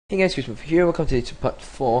Hey guys, Chris here. Welcome to part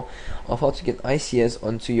 4 of how to get ICS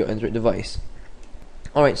onto your Android device.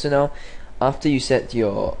 Alright, so now after you set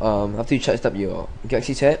your after you charged up your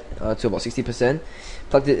Galaxy Tab to about 60%,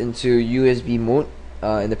 plugged it into USB mode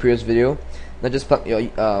in the previous video. Now just plug your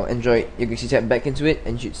your Galaxy Tab back into it,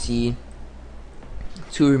 and you should see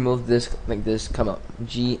two remove discs like this come up,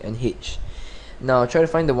 G and H. Now try to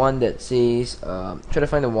find the one that says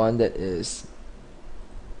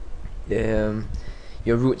is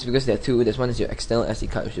your roots, because there are two. This one is your external SD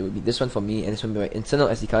card, which would be this one for me, and this one will be my internal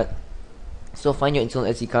SD card. So find your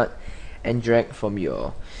internal SD card and drag from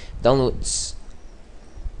your downloads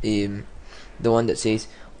the one that says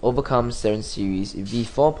Overcome 7 Series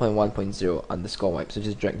v4.1.0 underscore wipe. So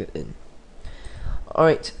just drag that in.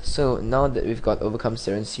 Alright, so now that we've got Overcome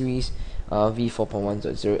 7 Series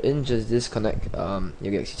v4.1.0 in, just disconnect your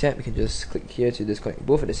Galaxy Tab. You can just click here to disconnect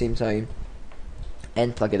both at the same time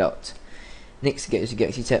and plug it out. Next, get your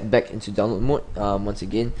Galaxy Tab back into download mode. Once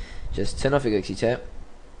again, just turn off your Galaxy Tab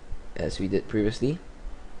as we did previously,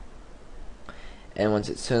 and once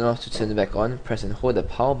it's turned off, to turn it back on, press and hold the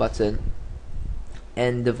power button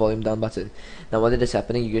and the volume down button. Now while that is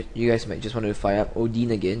happening, you guys might just want to fire up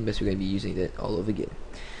Odin again, because we're going to be using that all over again.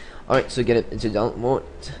 Alright, so get it into download mode.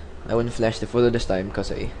 I wouldn't flash the photo this time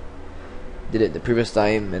because I did it the previous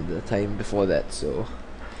time and the time before that, so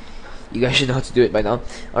you guys should know how to do it by now.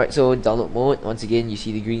 Alright, so download mode. Once again, you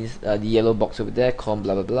see the green, the yellow box over there, com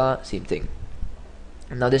blah blah blah, same thing.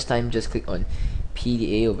 Now this time, just click on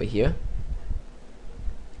PDA over here,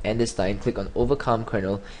 and this time click on Overcome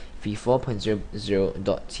kernel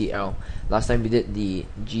v4.00.tl. Last time we did the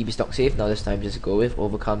GB stock save. Now this time just go with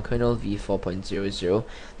Overcome kernel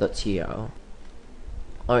v4.00.tl.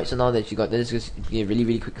 Alright, so now that you got this, just be a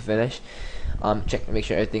really quick finish. Check, make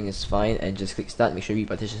sure everything is fine, and just click start. Make sure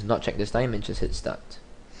repartition is not checked this time, and just hit start.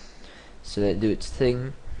 So let it do its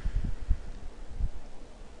thing.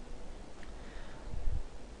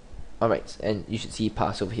 Alright, and you should see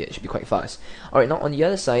pass over here. It should be quite fast. Alright, now on the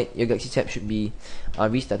other side, your Galaxy Tab should be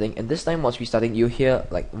restarting, and this time whilst restarting, you'll hear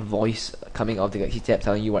like voice coming out of the Galaxy Tab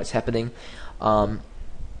telling you what's happening.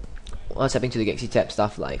 What's happening to the Galaxy Tab,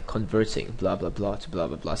 stuff like converting blah blah blah to blah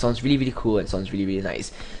blah blah. Sounds really cool and sounds really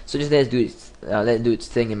nice. So just let it do its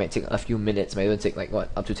thing. It might take a few minutes, might even take like what,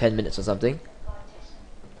 up to 10 minutes or something.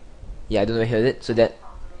 Yeah, I don't know if you heard it. So that,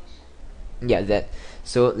 yeah, that.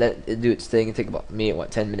 So let it do its thing. It take about maybe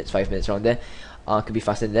what, 10 minutes, 5 minutes around there. Could be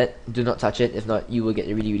faster than that. Do not touch it, if not you will get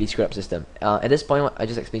a really screwed up system. At this point, I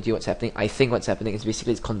just explained to you what's happening. I think what's happening is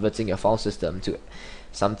basically it's converting your file system to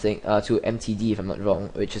something to MTD, if I'm not wrong,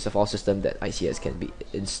 which is a file system that ICS can be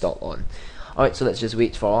installed on. Alright, so let's just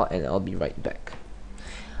wait for a while, and I'll be right back.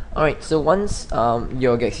 Alright, so once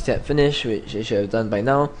your Galaxy Tab finished, which it should have done by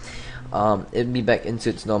now, it'll be back into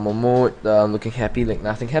its normal mode, looking happy like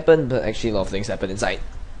nothing happened, but actually a lot of things happened inside.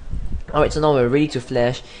 Alright, so now we're ready to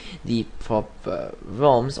flash the proper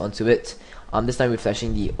ROMs onto it. This time we're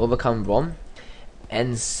flashing the Overcome ROM,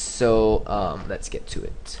 and so let's get to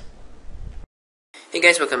it. Hey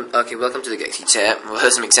guys, welcome to the Galaxy Tab. Well, that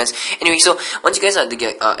doesn't make sense. Anyway, so once you guys are at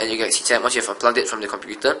your Galaxy Tab, once you have unplugged it from the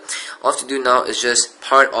computer, all you have to do now is just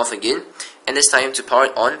power it off again, and this time to power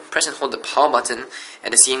it on, press and hold the power button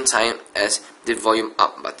at the same time as the volume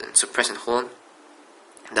up button. So press and hold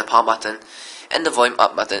the power button and the volume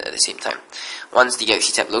up button at the same time. Once the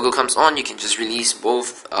Galaxy Tab logo comes on, you can just release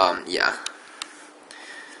both.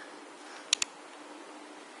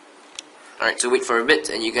 Alright, so wait for a bit,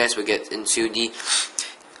 and you guys will get into the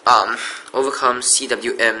Overcome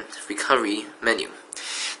CWM recovery menu.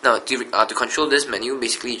 Now, to control this menu,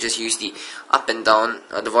 basically you just use the up and down,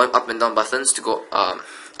 the volume up and down buttons to go up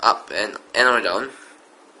and or down,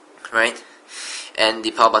 right? And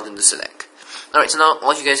the power button to select. Alright, so now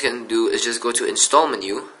all you guys can do is just go to install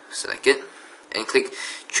menu, select it, and click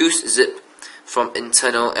choose zip from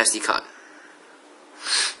internal SD card.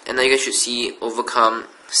 And now you guys should see Overcome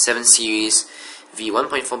 7 Series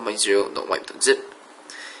v1.4.0.wipe.zip.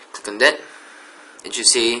 Click on that. It should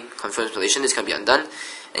say confirm installation. This can be undone.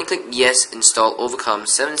 And click yes, install Overcome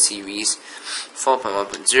 7 Series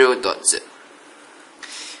 4.1.0.zip.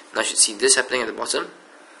 Now you should see this happening at the bottom.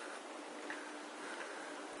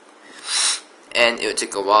 And it will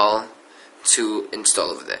take a while to install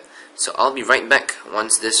over there. So I'll be right back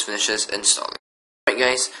once this finishes installing. Alright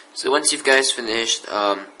guys, so once you've guys finished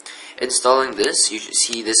installing this, you should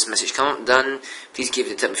see this message come up, done. Please give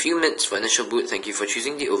the tab a few minutes for initial boot. Thank you for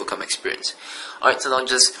choosing the Overcome experience. Alright, so now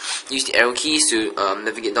just use the arrow keys to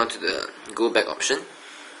navigate down to the go back option,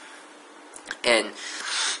 and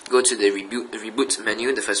go to the reboot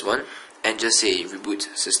menu, the first one, and just say reboot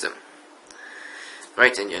system.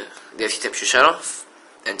 Right, and your Galaxy Tab should shut off,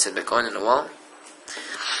 and turn back on in a while.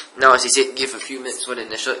 Now, as I said, give a few minutes for the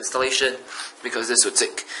initial installation, because this will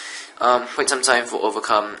take quite some time for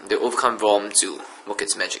the Overcome ROM to work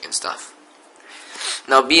its magic and stuff.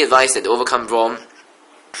 Now, be advised that the Overcome ROM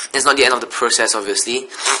is not the end of the process, obviously.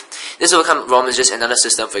 This Overcome ROM is just another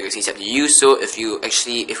system for Galaxy Tab to use, so if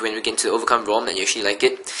when we get into the Overcome ROM and you actually like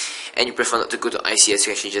it, and you prefer not to go to ICS,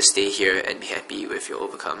 you actually just stay here and be happy with your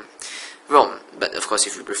Overcome ROM. But of course,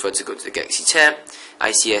 if you prefer to go to the Galaxy Tab,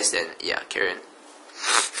 ICS, then yeah, carry on.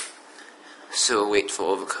 So wait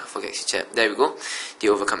for Galaxy Tab. There we go. The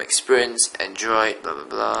Overcome experience, Android, blah blah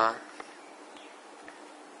blah.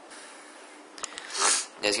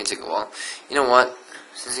 Yeah, it's gonna take a while. You know what?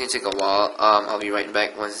 Since it's gonna take a while, I'll be right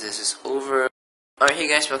back once this is over. Alright, hey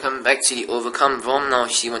guys, welcome back to the Overcome ROM. Now,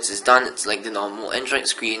 you see, once it's done, it's like the normal Android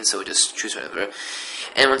screen, so just choose whatever.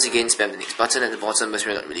 And once again, spam the next button at the bottom, because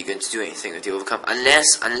we're not really going to do anything with the Overcome,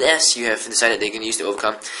 unless you have decided that you're going to use the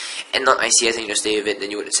Overcome and not ICS and you just stay with it,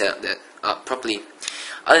 then you would have set up that up properly.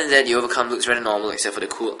 Other than that, the Overcome looks rather normal, except for the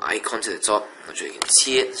cool icon to the top. Not sure you can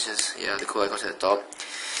see it, it's just, yeah, the cool icon to the top.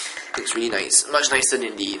 Looks really nice, much nicer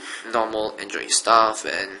than the normal Android stuff,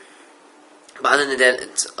 but other than that,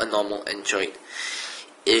 it's a normal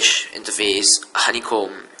Android-ish interface,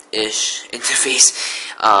 honeycomb-ish interface.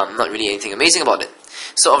 Not really anything amazing about it.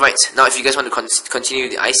 So alright, now if you guys want to continue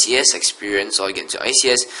the ICS experience, or get into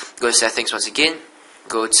ICS, go to settings once again,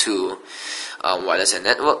 go to wireless and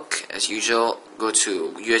network, as usual, go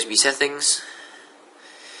to USB settings,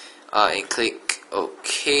 and click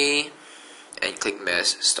OK, and click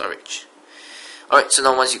mass storage. Alright, so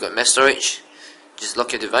now once you got mass storage, just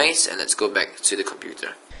lock your device and let's go back to the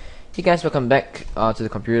computer. Hey guys, welcome back to the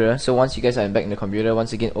computer. So once you guys are back in the computer,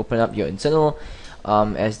 once again open up your internal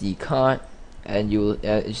SD card, and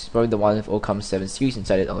it's probably the one with Overcome 7 series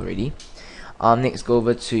inside it already. Next, go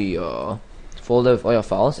over to your folder with all your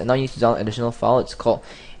files, and now you need to download an additional file. It's called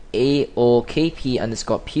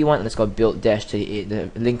AOKP_P1_build-38.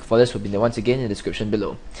 The link for this will be once again in the description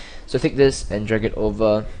below. So take this and drag it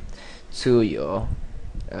over to your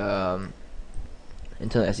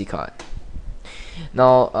internal SD card.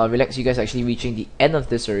 Now, relax, you guys are actually reaching the end of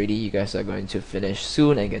this already. You guys are going to finish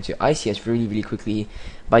soon and get to ICS really quickly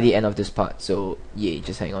by the end of this part. So, yay,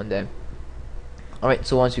 just hang on there. Alright,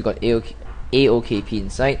 so once you got AOKP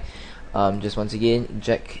inside, just once again,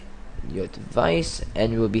 eject your device,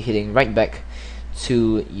 and we'll be heading right back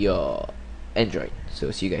to your Android.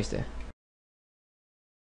 So, see you guys there.